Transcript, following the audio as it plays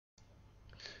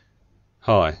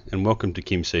Hi, and welcome to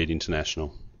Kimseed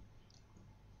International.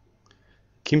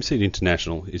 Kimseed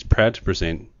International is proud to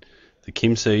present the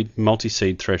Kimseed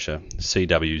Multi-Seed Thresher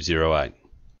CW08.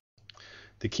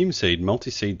 The Kimseed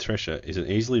Multi-Seed Thresher is an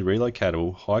easily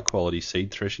relocatable, high-quality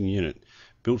seed threshing unit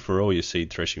built for all your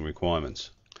seed threshing requirements.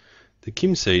 The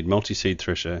Kimseed Multi-Seed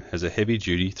Thresher has a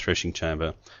heavy-duty threshing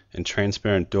chamber and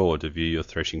transparent door to view your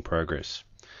threshing progress.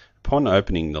 Upon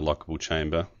opening the lockable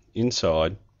chamber,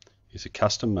 inside is a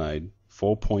custom-made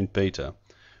 4-point beater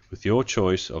with your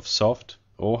choice of soft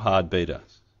or hard beater.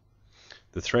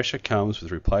 The thresher comes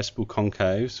with replaceable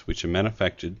concaves which are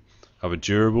manufactured of a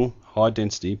durable,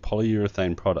 high-density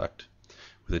polyurethane product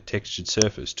with a textured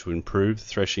surface to improve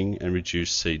threshing and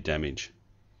reduce seed damage.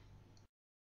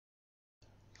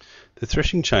 The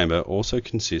threshing chamber also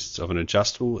consists of an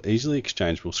adjustable, easily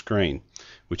exchangeable screen,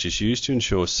 which is used to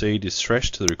ensure seed is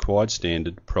threshed to the required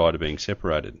standard prior to being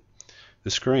separated. The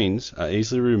screens are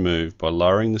easily removed by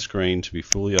lowering the screen to be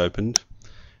fully opened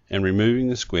and removing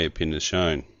the square pin as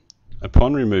shown.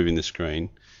 Upon removing the screen,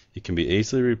 it can be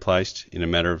easily replaced in a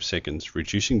matter of seconds,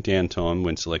 reducing downtime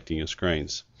when selecting your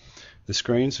screens. The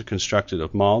screens are constructed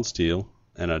of mild steel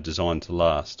and are designed to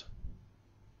last.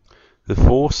 The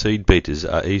 4 seed beaters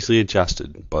are easily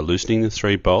adjusted by loosening the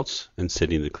 3 bolts and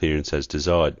setting the clearance as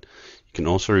desired. You can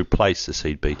also replace the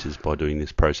seed beaters by doing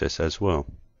this process as well.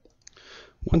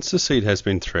 Once the seed has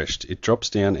been threshed, it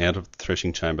drops down out of the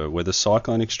threshing chamber where the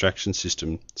cyclone extraction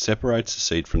system separates the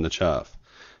seed from the chaff.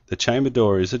 The chamber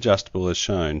door is adjustable as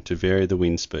shown to vary the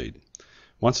wind speed.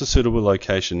 Once a suitable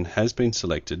location has been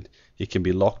selected, it can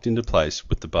be locked into place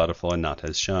with the butterfly nut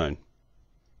as shown.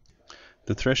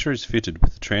 The thresher is fitted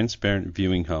with a transparent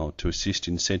viewing hole to assist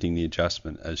in setting the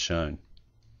adjustment as shown.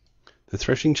 The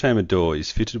threshing chamber door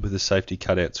is fitted with a safety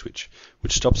cutout switch,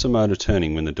 which stops the motor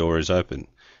turning when the door is open.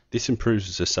 This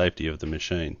improves the safety of the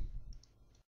machine.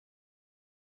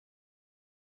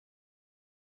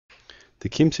 The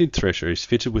Kimseed thresher is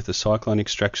fitted with a cyclone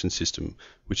extraction system,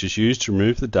 which is used to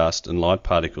remove the dust and light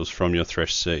particles from your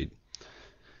threshed seed.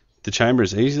 The chamber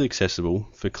is easily accessible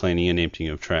for cleaning and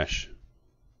emptying of trash.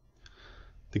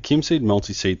 The Kimseed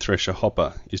Multi-Seed Thresher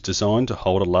hopper is designed to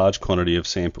hold a large quantity of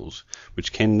samples,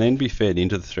 which can then be fed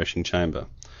into the threshing chamber.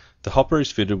 The hopper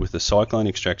is fitted with a cyclone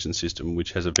extraction system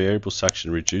which has a variable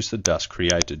suction to reduce the dust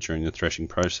created during the threshing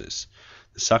process.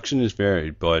 The suction is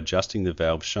varied by adjusting the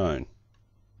valve shown.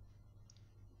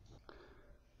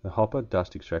 The hopper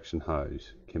dust extraction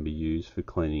hose can be used for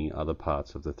cleaning other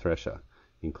parts of the thresher,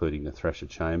 including the thresher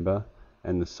chamber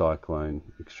and the cyclone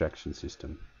extraction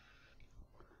system.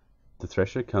 The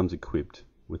thresher comes equipped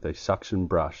with a suction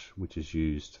brush which is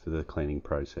used for the cleaning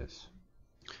process.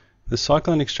 The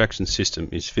cyclone extraction system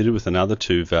is fitted with another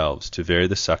 2 valves to vary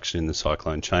the suction in the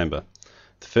cyclone chamber.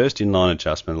 The first inline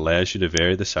adjustment allows you to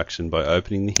vary the suction by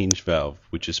opening the hinge valve,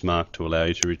 which is marked to allow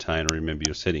you to retain or remember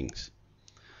your settings.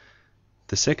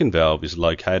 The second valve is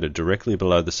located directly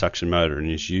below the suction motor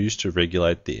and is used to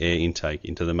regulate the air intake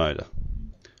into the motor.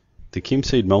 The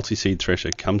Kimseed Multi-Seed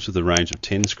Thresher comes with a range of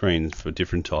 10 screens for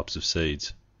different types of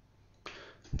seeds.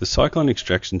 The cyclone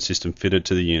extraction system fitted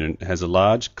to the unit has a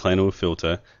large cleanable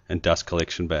filter and dust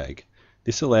collection bag.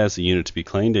 This allows the unit to be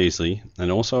cleaned easily and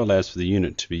also allows for the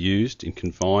unit to be used in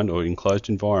confined or enclosed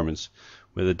environments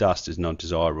where the dust is not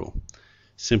desirable.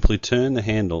 Simply turn the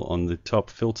handle on the top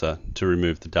filter to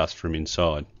remove the dust from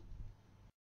inside.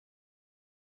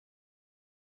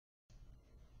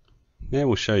 Now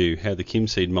we'll show you how the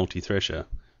Kimseed Multi-Thresher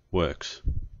works.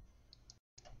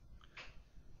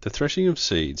 The threshing of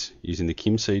seeds using the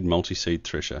Kimseed Multi-Seed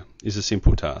Thresher is a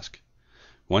simple task.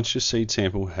 Once your seed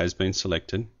sample has been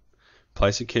selected,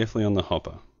 place it carefully on the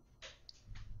hopper,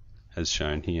 as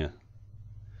shown here.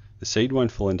 The seed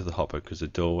won't fall into the hopper because the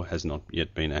door has not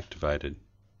yet been activated.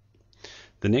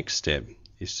 The next step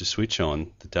is to switch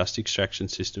on the dust extraction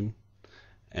system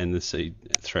and the seed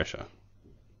thresher.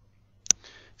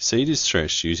 Seed is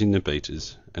threshed using the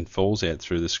beaters and falls out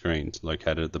through the screens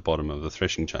located at the bottom of the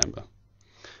threshing chamber.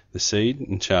 The seed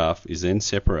and chaff is then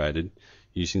separated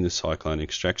using the cyclone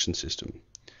extraction system.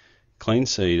 Clean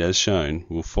seed, as shown,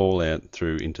 will fall out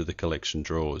through into the collection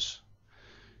drawers.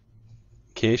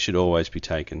 Care should always be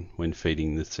taken when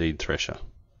feeding the seed thresher.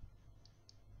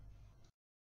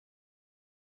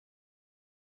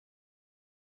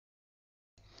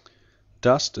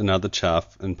 Dust and other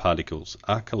chaff and particles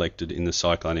are collected in the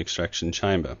cyclone extraction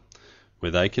chamber,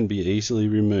 where they can be easily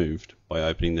removed by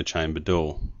opening the chamber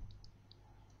door.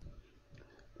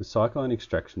 The cyclone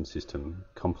extraction system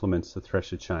complements the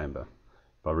thresher chamber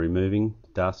by removing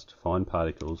dust, fine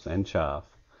particles and chaff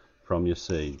from your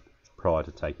seed prior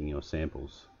to taking your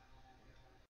samples.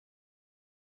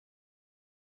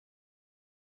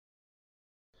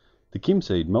 The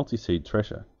Kimseed multi-seed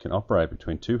thresher can operate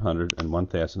between 200 and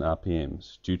 1000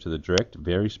 RPMs due to the direct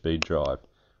vari-speed drive,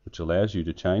 which allows you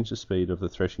to change the speed of the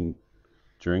threshing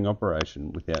during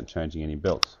operation without changing any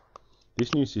belts.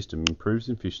 This new system improves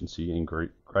efficiency and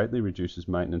greatly reduces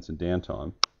maintenance and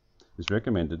downtime. It is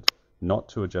recommended not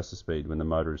to adjust the speed when the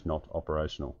motor is not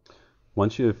operational.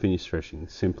 Once you have finished threshing,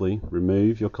 simply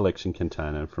remove your collection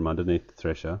container from underneath the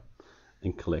thresher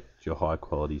and collect your high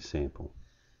quality sample.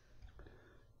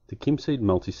 The Kimseed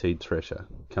multi-seed thresher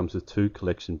comes with two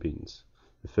collection bins.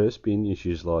 The first bin is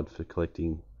utilised for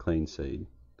collecting clean seed.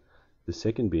 The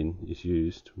second bin is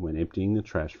used when emptying the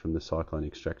trash from the cyclone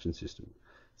extraction system.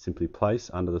 Simply place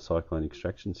under the cyclone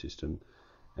extraction system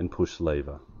and push the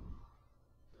lever.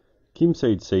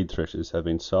 Kimseed seed threshers have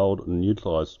been sold and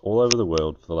utilised all over the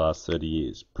world for the last 30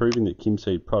 years, proving that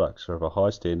Kimseed products are of a high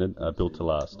standard and are built to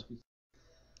last.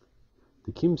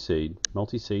 The Kimseed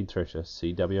multi-seed thresher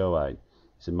CW08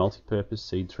 is a multi-purpose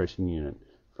seed threshing unit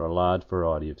for a large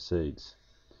variety of seeds.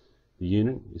 The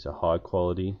unit is a high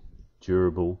quality,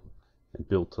 durable and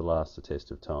built to last the test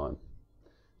of time.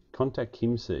 Contact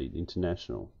Kimseed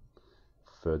International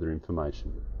for further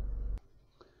information.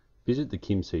 Visit the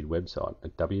Kimseed website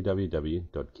at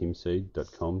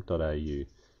www.kimseed.com.au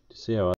to see how